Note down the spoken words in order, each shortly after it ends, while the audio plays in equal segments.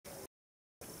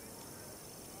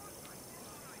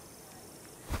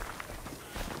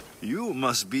You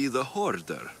must be the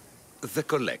hoarder. The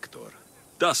collector.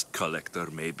 Dust collector,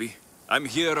 maybe. I'm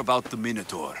here about the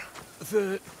Minotaur.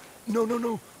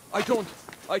 No. I don't.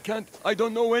 I can't. I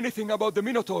don't know anything about the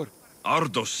Minotaur.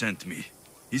 Ardos sent me.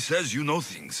 He says you know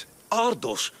things.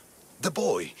 Ardos! The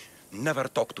boy. Never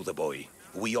talk to the boy.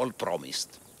 We all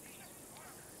promised.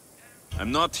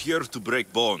 I'm not here to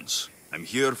break bones. I'm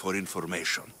here for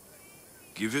information.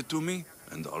 Give it to me,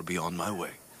 and I'll be on my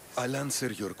way. I'll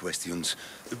answer your questions,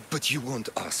 but you won't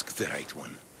ask the right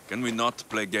one. Can we not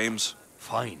play games?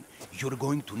 Fine. You're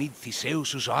going to need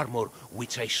Theseus's armor,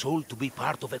 which I sold to be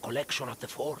part of a collection at the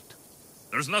fort.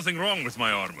 There's nothing wrong with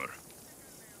my armor.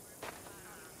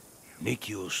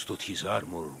 Nicias thought his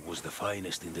armor was the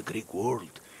finest in the Greek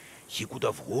world. He could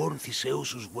have worn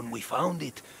Theseus's when we found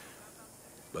it.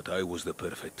 But I was the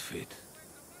perfect fit.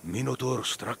 Minotaur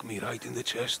struck me right in the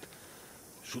chest.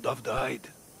 Should have died.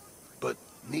 But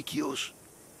Nicias...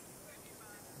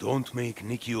 Don't make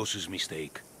Nicias's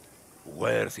mistake.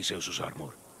 Wear Theseus's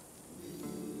armor.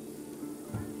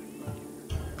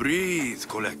 Breathe,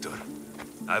 Collector.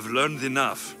 I've learned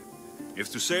enough. If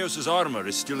Theseus's armor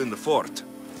is still in the fort,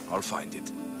 I'll find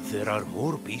it. There are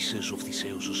more pieces of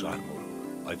Theseus's armor.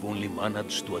 I've only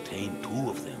managed to attain 2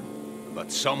 of them.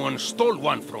 But someone stole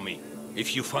one from me.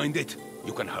 If you find it,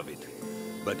 you can have it.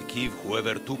 But give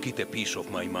whoever took it a piece of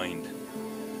my mind.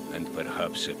 And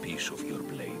perhaps a piece of your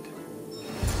blade.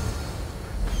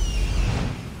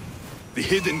 The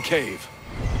hidden cave.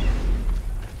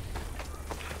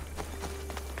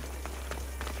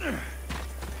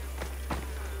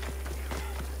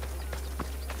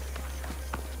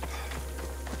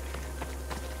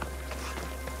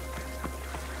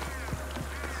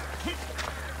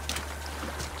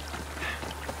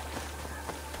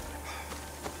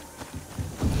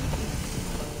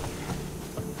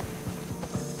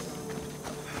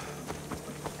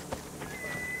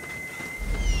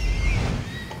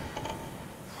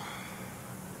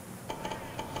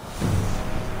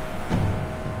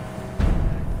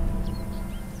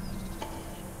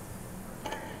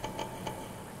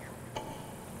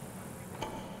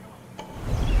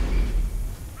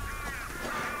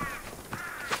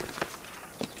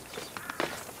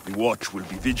 The watch will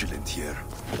be vigilant here.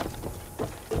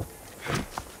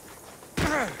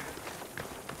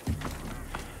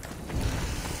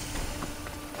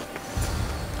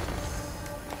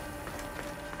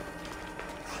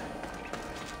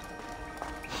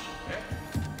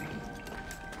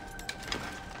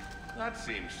 That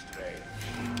seems strange.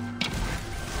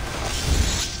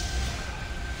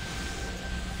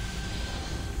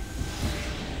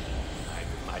 I'm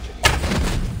imagining.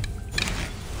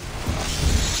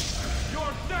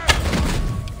 You're dead!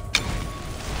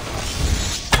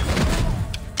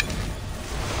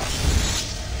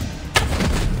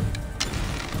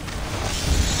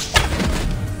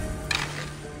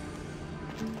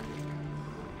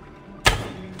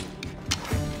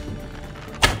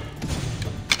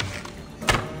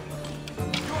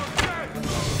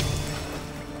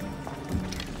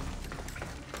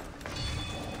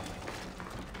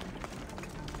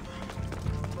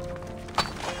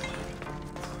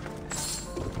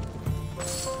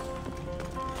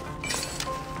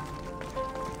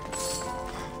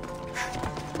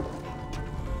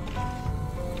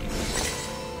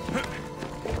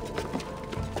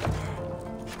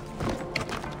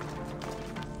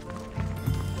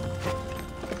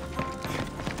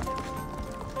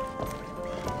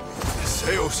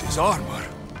 Theseus's armor.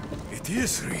 It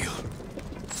is real.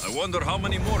 I wonder how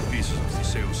many more pieces of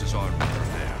Theseus's armor are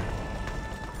there.